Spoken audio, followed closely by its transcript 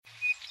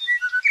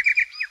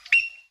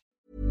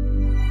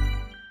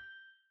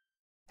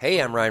Hey,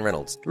 I'm Ryan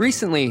Reynolds.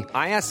 Recently,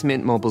 I asked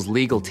Mint Mobile's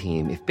legal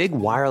team if big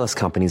wireless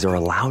companies are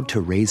allowed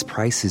to raise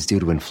prices due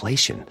to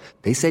inflation.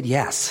 They said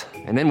yes.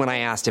 And then when I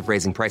asked if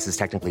raising prices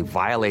technically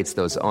violates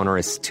those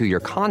onerous 2-year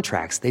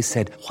contracts, they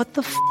said, "What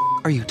the f***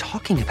 are you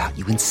talking about,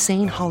 you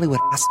insane Hollywood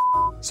ass?"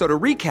 So to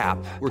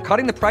recap, we're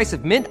cutting the price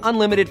of Mint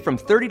Unlimited from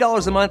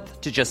 $30 a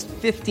month to just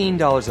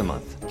 $15 a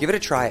month. Give it a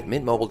try at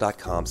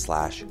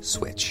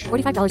mintmobile.com/switch.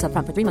 $45 up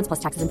front for 3 months plus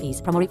taxes and fees.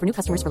 Promo rate for new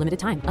customers for limited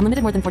time.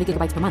 Unlimited more than 40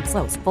 gigabytes per month.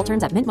 Slows full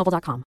terms at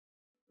mintmobile.com.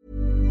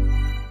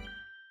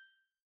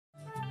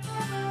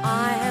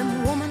 I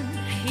am woman,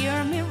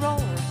 hear me roar,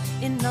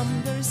 in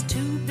numbers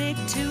too big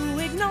to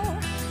ignore.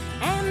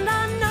 And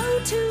I know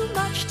too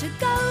much to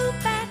go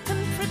back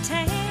and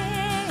pretend.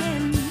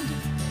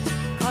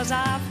 'Cause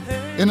I've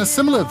heard. In a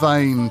similar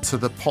vein to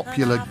the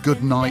popular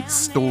goodnight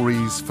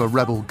stories for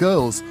rebel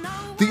girls,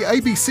 the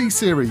ABC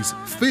series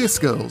Fierce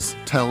Girls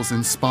tells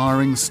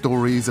inspiring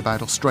stories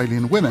about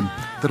Australian women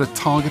that are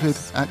targeted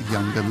at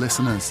younger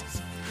listeners.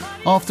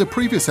 After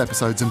previous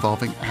episodes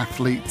involving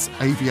athletes,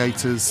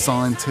 aviators,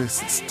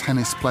 scientists,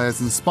 tennis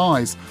players and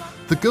spies,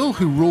 The Girl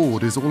Who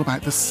Roared is all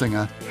about the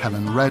singer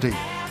Helen Reddy.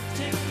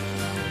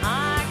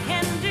 I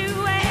can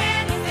do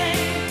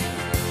anything.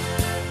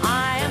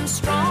 I am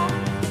strong.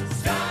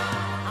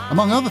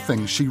 Among other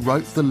things, she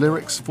wrote the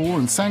lyrics for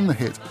and sang the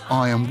hit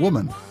I Am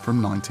Woman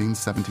from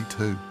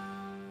 1972.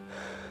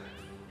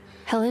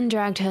 Helen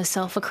dragged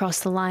herself across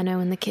the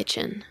lino in the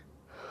kitchen.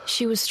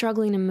 She was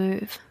struggling to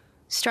move,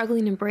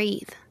 struggling to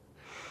breathe.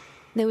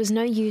 There was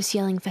no use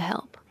yelling for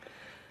help.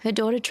 Her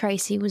daughter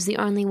Tracy was the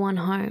only one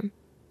home,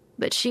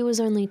 but she was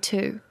only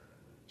 2.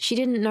 She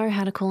didn't know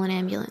how to call an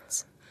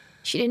ambulance.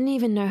 She didn't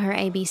even know her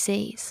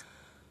ABCs.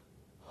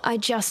 "I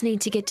just need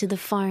to get to the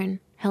phone,"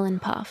 Helen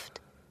puffed.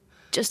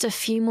 "Just a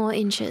few more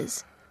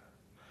inches."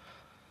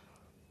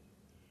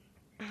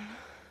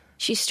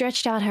 She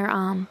stretched out her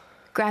arm,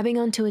 grabbing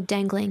onto a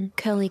dangling,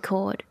 curly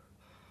cord.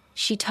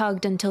 She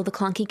tugged until the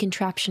clunky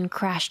contraption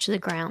crashed to the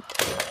ground.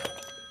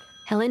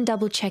 Helen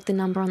double-checked the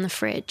number on the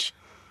fridge.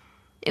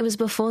 It was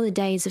before the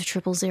days of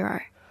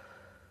 000.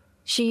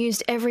 She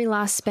used every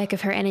last speck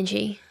of her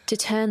energy to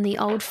turn the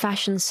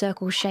old-fashioned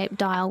circle-shaped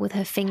dial with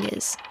her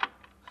fingers.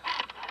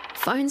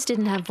 Phones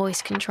didn't have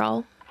voice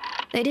control.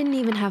 They didn't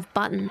even have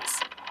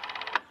buttons.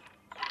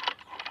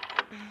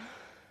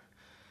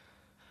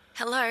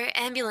 "Hello,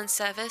 ambulance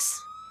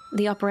service,"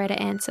 the operator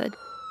answered.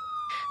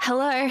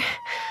 "Hello,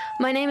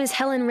 my name is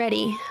Helen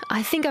Reddy.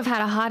 I think I've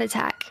had a heart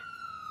attack."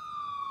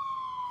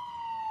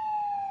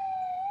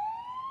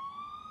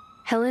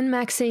 Helen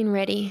Maxine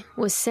Reddy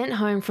was sent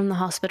home from the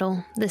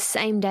hospital the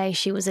same day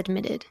she was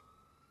admitted.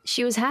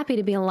 She was happy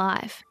to be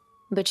alive,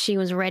 but she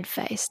was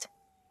red-faced.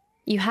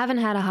 "You haven't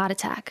had a heart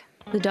attack,"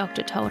 the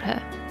doctor told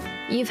her.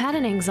 "You've had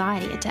an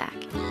anxiety attack.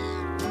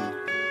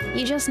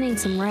 You just need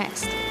some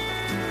rest."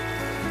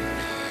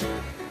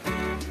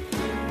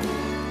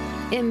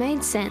 It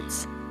made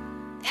sense.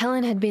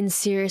 Helen had been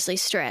seriously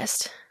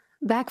stressed,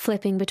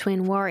 backflipping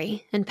between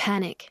worry and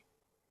panic.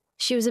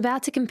 She was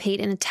about to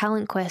compete in a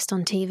talent quest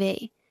on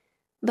TV,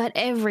 but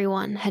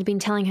everyone had been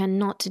telling her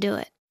not to do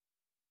it.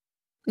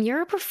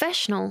 "You're a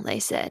professional," they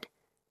said.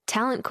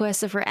 "Talent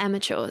quests are for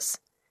amateurs."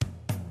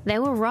 They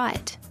were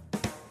right.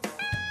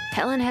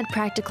 Helen had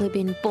practically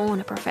been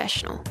born a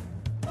professional.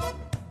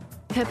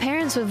 Her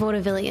parents were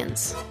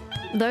vaudevillians.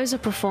 Those are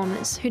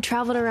performers who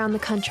travelled around the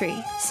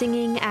country,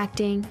 singing,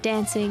 acting,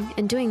 dancing,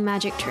 and doing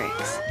magic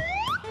tricks.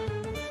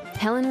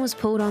 Helen was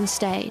pulled on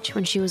stage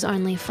when she was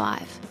only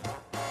 5,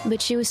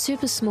 but she was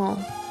super small,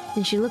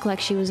 and she looked like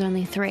she was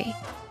only 3.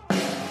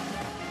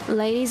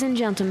 Ladies and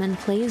gentlemen,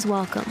 please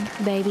welcome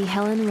baby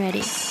Helen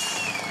Reddy.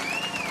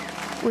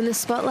 When the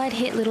spotlight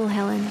hit little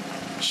Helen,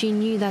 she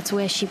knew that's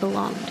where she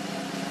belonged,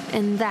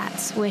 and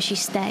that's where she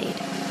stayed.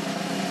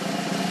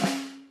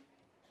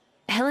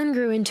 Helen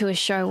grew into a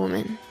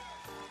showwoman.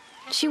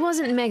 She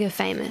wasn't mega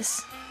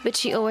famous, but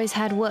she always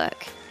had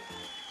work.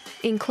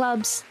 In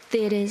clubs,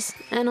 theatres,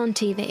 and on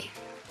TV.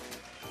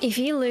 "If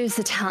you lose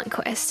the talent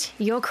quest,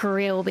 your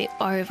career will be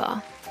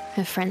over,"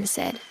 her friend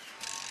said.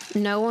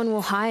 "No one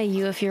will hire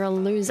you if you're a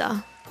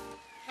loser."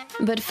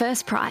 But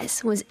first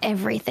prize was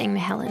everything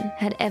Helen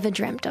had ever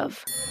dreamt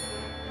of.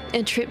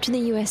 A trip to the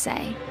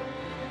USA.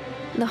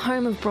 The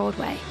home of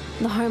Broadway,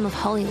 the home of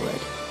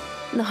Hollywood,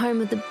 the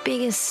home of the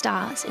biggest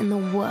stars in the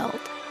world.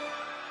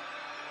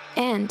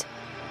 And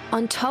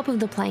on top of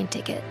the plane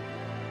ticket,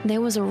 there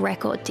was a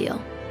record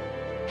deal.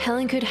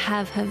 Helen could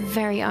have her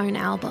very own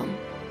album.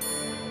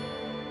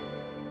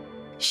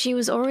 She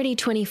was already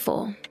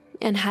 24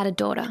 and had a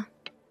daughter.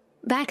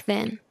 Back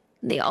then,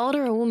 the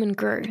older a woman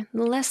grew,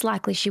 the less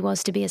likely she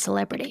was to be a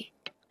celebrity.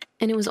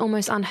 And it was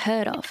almost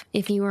unheard of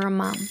if you were a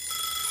mum.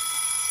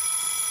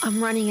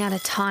 "I'm running out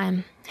of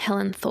time,"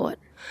 Helen thought.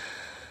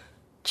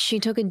 She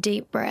took a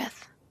deep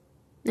breath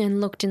and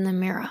looked in the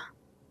mirror.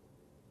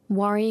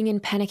 Worrying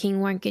and panicking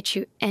won't get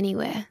you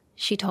anywhere,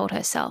 she told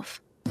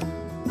herself.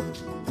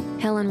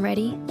 "Helen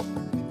Reddy,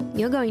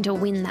 you're going to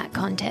win that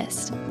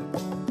contest."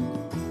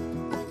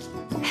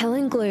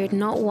 Helen glued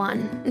not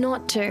 1,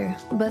 not 2,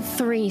 but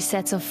 3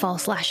 sets of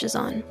false lashes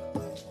on.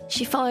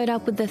 She followed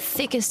up with the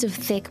thickest of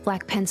thick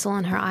black pencil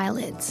on her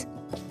eyelids.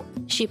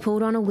 She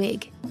pulled on a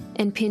wig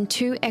and pinned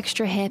 2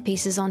 extra hair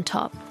pieces on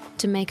top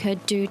to make her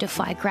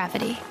defy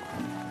gravity.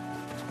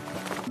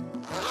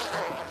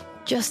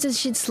 Just as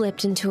she'd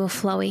slipped into a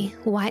flowy,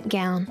 white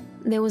gown,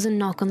 there was a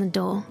knock on the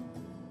door.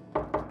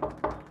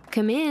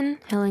 "Come in,"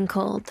 Helen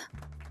called.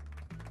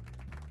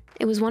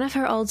 It was one of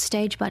her old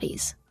stage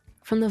buddies,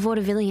 from the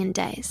vaudevillian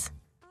days.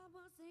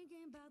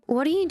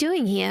 "What are you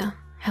doing here?"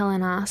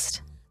 Helen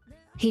asked.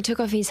 He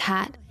took off his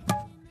hat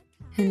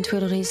and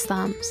twiddled his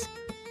thumbs.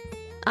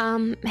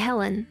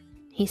 Helen,"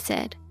 he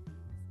said.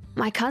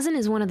 "My cousin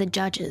is one of the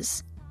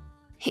judges.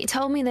 He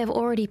told me they've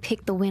already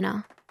picked the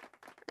winner.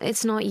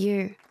 It's not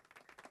you.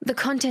 The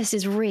contest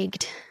is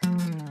rigged."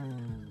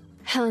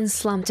 Helen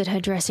slumped at her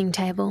dressing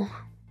table.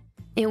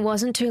 It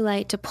wasn't too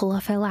late to pull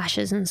off her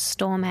lashes and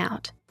storm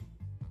out.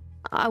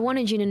 "I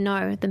wanted you to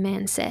know," the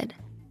man said,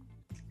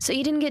 "so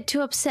you didn't get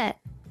too upset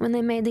when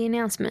they made the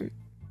announcement."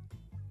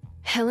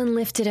 Helen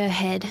lifted her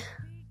head,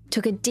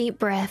 took a deep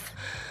breath,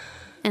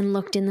 and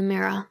looked in the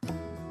mirror.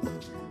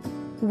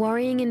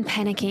 "Worrying and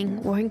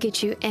panicking won't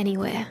get you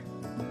anywhere,"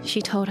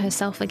 she told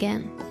herself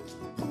again.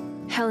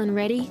 "Helen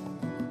Reddy,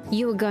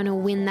 you were going to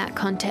win that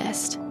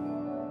contest."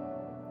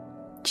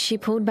 She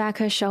pulled back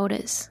her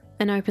shoulders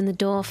and opened the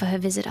door for her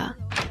visitor.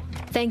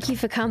 "Thank you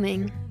for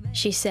coming,"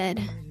 she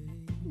said,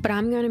 "but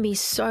I'm going to be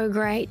so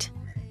great.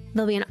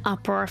 There'll be an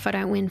uproar if I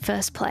don't win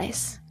first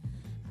place.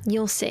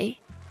 You'll see.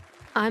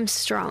 I'm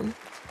strong.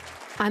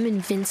 I'm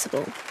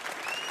invincible."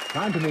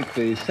 Time to meet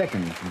the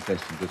second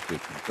contestant this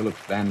week from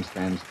Phillips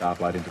Bandstand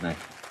Starflight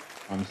International.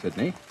 From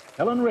Sydney,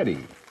 Helen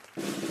Reddy.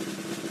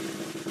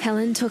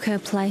 Helen took her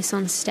place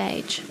on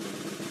stage.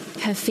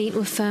 Her feet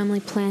were firmly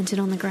planted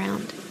on the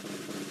ground.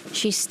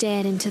 She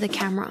stared into the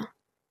camera.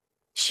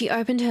 She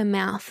opened her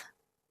mouth,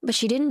 but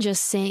she didn't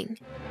just sing.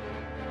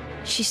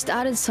 She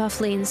started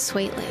softly and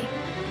sweetly,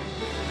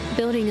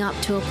 building up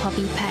to a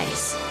poppy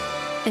pace,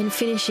 and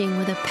finishing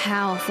with a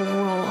powerful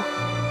roar.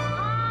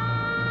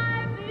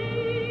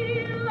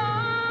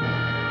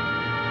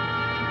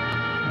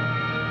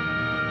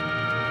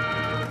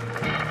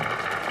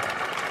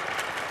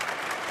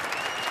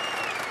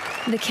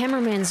 The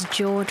cameraman's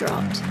jaw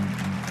dropped.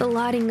 The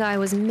lighting guy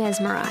was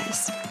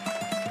mesmerized.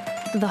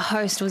 The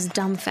host was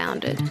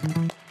dumbfounded.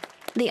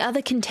 The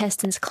other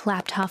contestants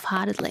clapped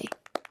half-heartedly.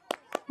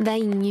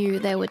 They knew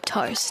they were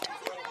toast.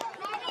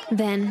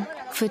 Then,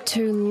 for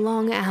 2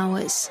 long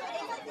hours,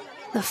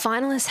 the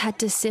finalists had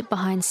to sit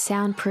behind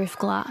soundproof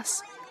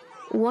glass,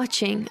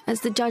 watching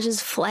as the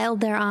judges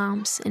flailed their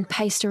arms and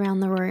paced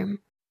around the room.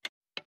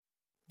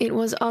 It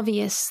was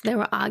obvious they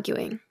were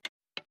arguing.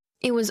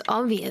 It was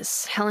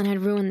obvious Helen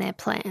had ruined their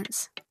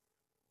plans.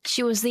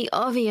 She was the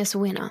obvious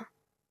winner,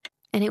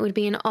 and it would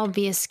be an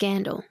obvious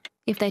scandal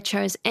if they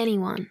chose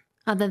anyone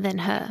other than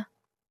her.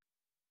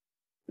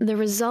 The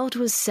result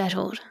was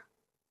settled.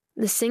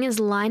 The singers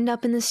lined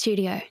up in the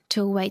studio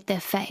to await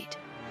their fate.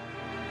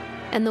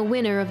 And the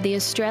winner of the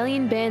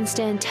Australian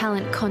Bandstand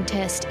Talent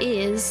Contest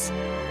is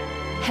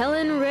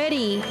Helen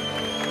Reddy.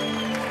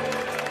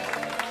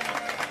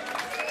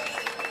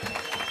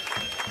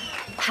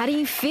 "How do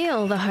you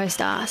feel?" the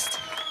host asked.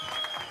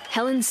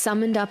 Helen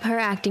summoned up her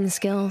acting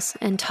skills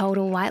and told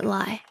a white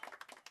lie.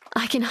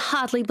 "I can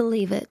hardly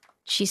believe it,"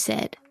 she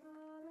said.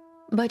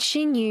 But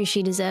she knew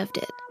she deserved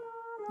it.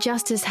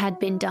 Justice had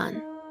been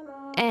done.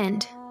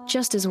 And,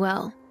 just as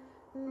well,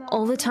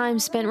 all the time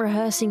spent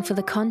rehearsing for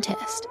the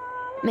contest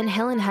meant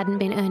Helen hadn't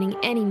been earning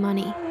any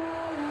money.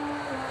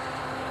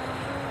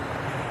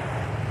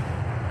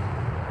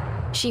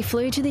 She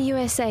flew to the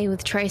USA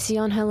with Tracy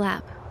on her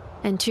lap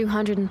and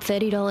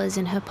 $230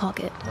 in her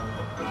pocket.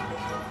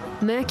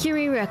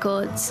 Mercury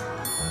Records.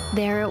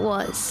 There it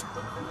was.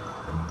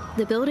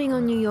 The building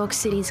on New York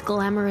City's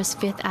glamorous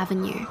 5th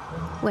Avenue,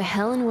 where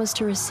Helen was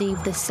to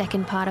receive the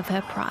second part of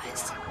her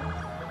prize,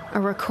 a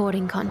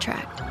recording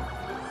contract.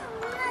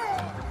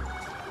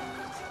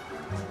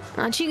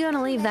 "Aren't you going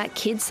to leave that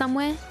kid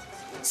somewhere?"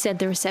 said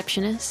the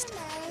receptionist.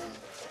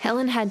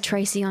 Helen had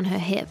Tracy on her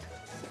hip.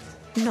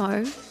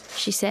 "No,"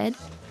 she said.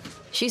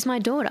 "She's my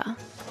daughter."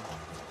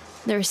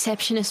 The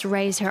receptionist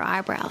raised her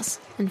eyebrows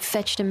and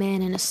fetched a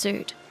man in a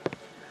suit.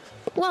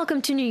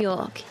 "Welcome to New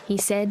York," he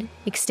said,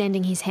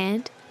 extending his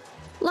hand.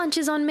 "Lunch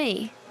is on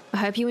me. I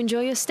hope you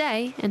enjoy your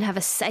stay and have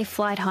a safe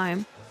flight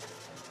home."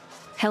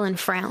 Helen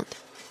frowned.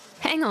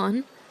 "Hang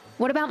on,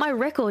 what about my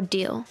record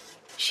deal?"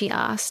 she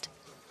asked.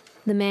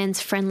 The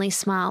man's friendly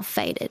smile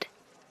faded.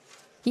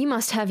 "You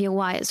must have your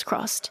wires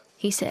crossed,"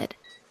 he said.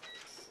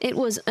 It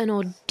was an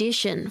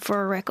audition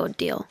for a record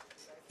deal.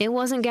 It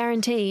wasn't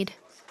guaranteed.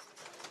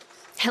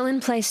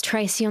 Helen placed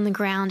Tracy on the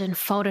ground and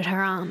folded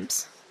her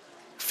arms.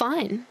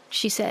 "Fine,"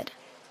 she said.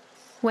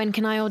 "When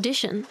can I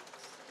audition?"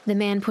 The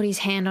man put his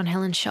hand on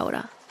Helen's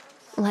shoulder,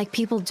 like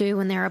people do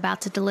when they're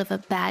about to deliver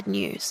bad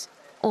news,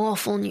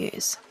 awful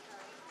news.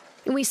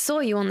 "We saw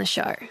you on the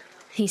show,"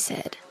 he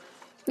said.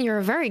 "You're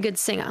a very good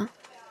singer,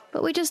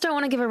 but we just don't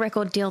want to give a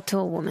record deal to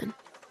a woman.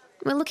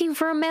 We're looking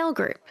for a male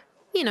group,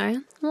 you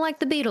know, like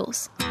the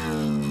Beatles."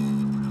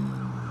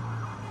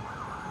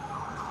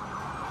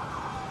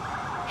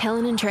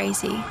 Helen and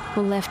Tracy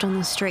were left on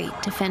the street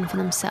to fend for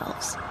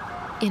themselves,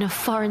 in a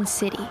foreign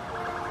city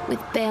with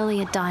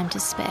barely a dime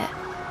to spare.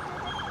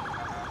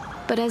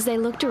 But as they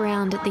looked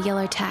around at the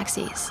yellow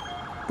taxis,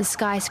 the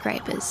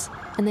skyscrapers,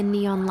 and the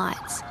neon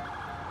lights,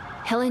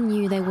 Helen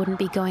knew they wouldn't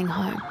be going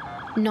home.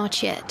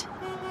 Not yet.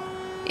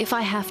 "If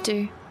I have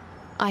to,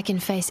 I can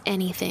face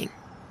anything,"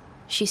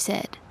 she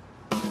said.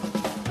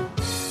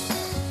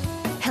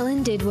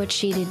 Helen did what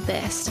she did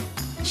best.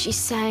 She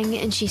sang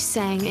and she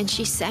sang and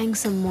she sang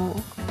some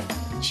more.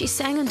 She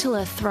sang until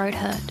her throat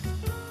hurt.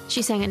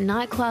 She sang at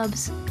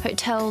nightclubs,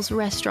 hotels,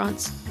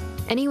 restaurants,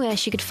 anywhere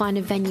she could find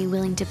a venue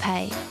willing to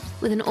pay,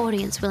 with an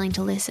audience willing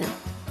to listen.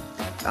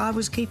 I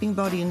was keeping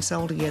body and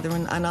soul together,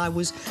 and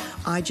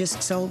I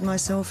just sold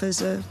myself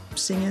as a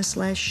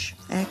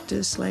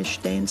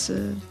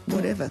singer/actor/dancer,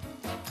 whatever.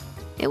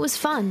 It was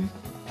fun,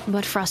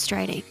 but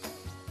frustrating.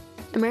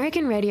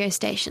 American radio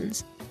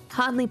stations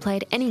hardly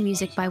played any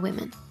music by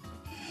women.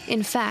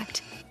 In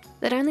fact,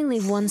 they'd only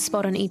leave one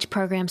spot on each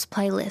program's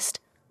playlist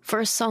for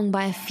a song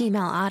by a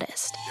female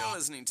artist.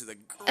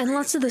 And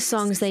lots of the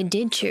songs they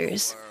did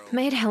choose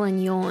made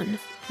Helen yawn.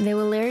 There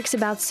were lyrics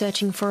about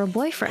searching for a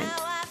boyfriend,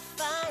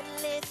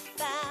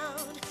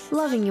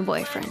 loving your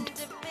boyfriend,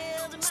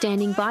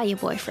 standing by your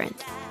boyfriend.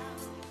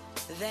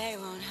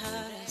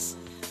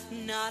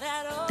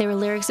 There were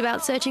lyrics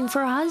about searching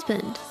for a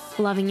husband,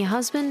 loving your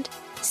husband,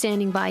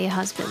 standing by your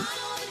husband.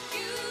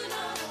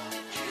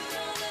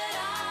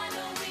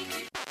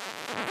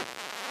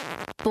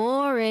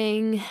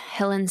 Boring,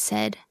 Helen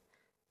said.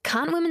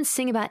 Can't women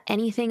sing about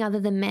anything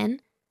other than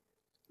men?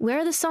 Where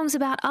are the songs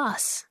about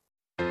us?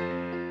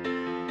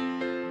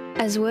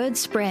 As word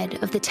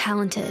spread of the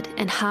talented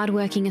and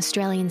hard-working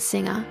Australian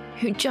singer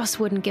who just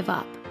wouldn't give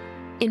up,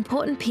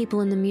 important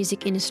people in the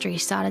music industry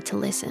started to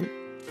listen.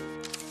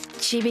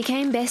 She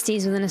became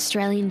besties with an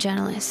Australian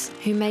journalist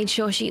who made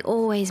sure she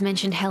always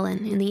mentioned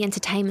Helen in the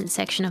entertainment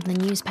section of the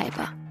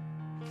newspaper.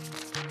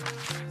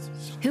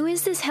 "Who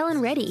is this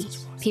Helen Reddy?"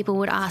 people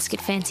would ask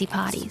at fancy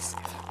parties.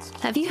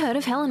 "Have you heard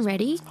of Helen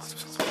Reddy?"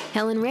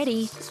 Helen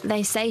Reddy,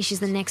 they say she's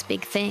the next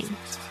big thing.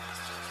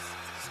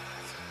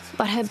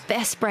 But her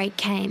best break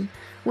came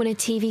when a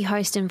TV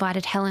host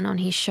invited Helen on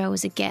his show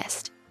as a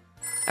guest.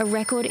 A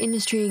record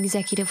industry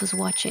executive was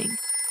watching,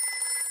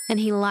 and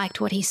he liked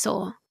what he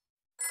saw.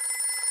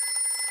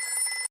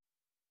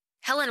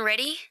 "Helen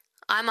Reddy,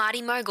 I'm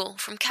Artie Mogul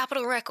from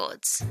Capitol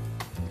Records.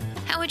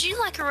 How would you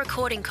like a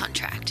recording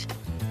contract?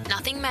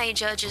 Nothing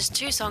major, just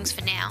 2 songs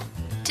for now,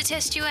 to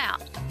test you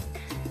out."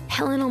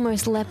 Helen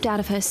almost leapt out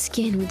of her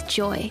skin with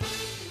joy.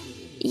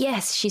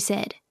 "Yes," she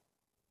said.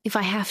 "If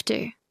I have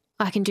to,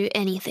 I can do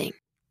anything."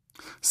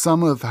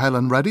 Some of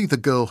Helen Reddy, the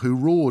girl who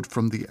roared,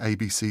 from the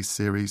ABC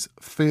series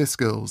Fierce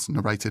Girls,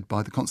 narrated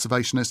by the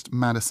conservationist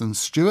Madison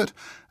Stewart,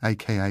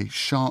 aka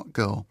Shark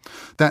Girl.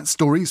 That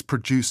story is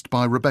produced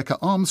by Rebecca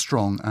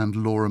Armstrong and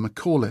Laura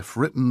McAuliffe,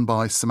 written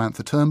by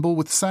Samantha Turnbull,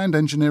 with sound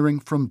engineering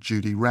from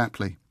Judy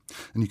Rapley.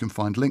 And you can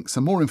find links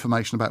and more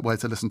information about where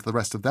to listen to the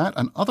rest of that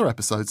and other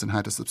episodes and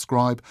how to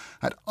subscribe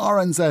at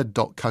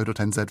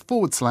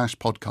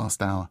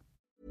rnz.co.nz/podcast hour.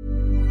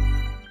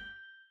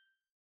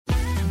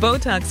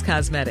 Botox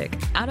Cosmetic,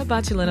 out of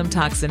botulinum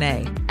toxin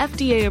A,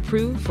 FDA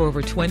approved for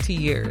over 20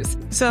 years.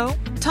 So,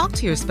 talk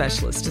to your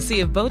specialist to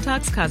see if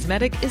Botox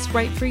Cosmetic is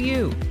right for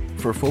you.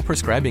 For full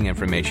prescribing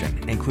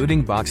information,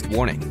 including boxed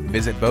warning,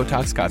 visit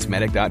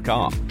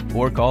BotoxCosmetic.com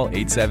or call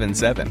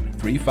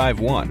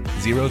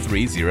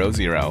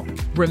 877-351-0300.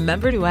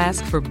 Remember to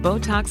ask for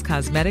Botox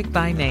Cosmetic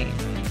by name.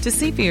 To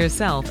see for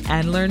yourself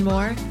and learn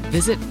more,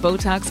 visit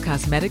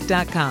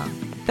BotoxCosmetic.com.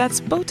 That's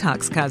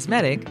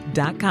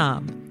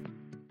BotoxCosmetic.com.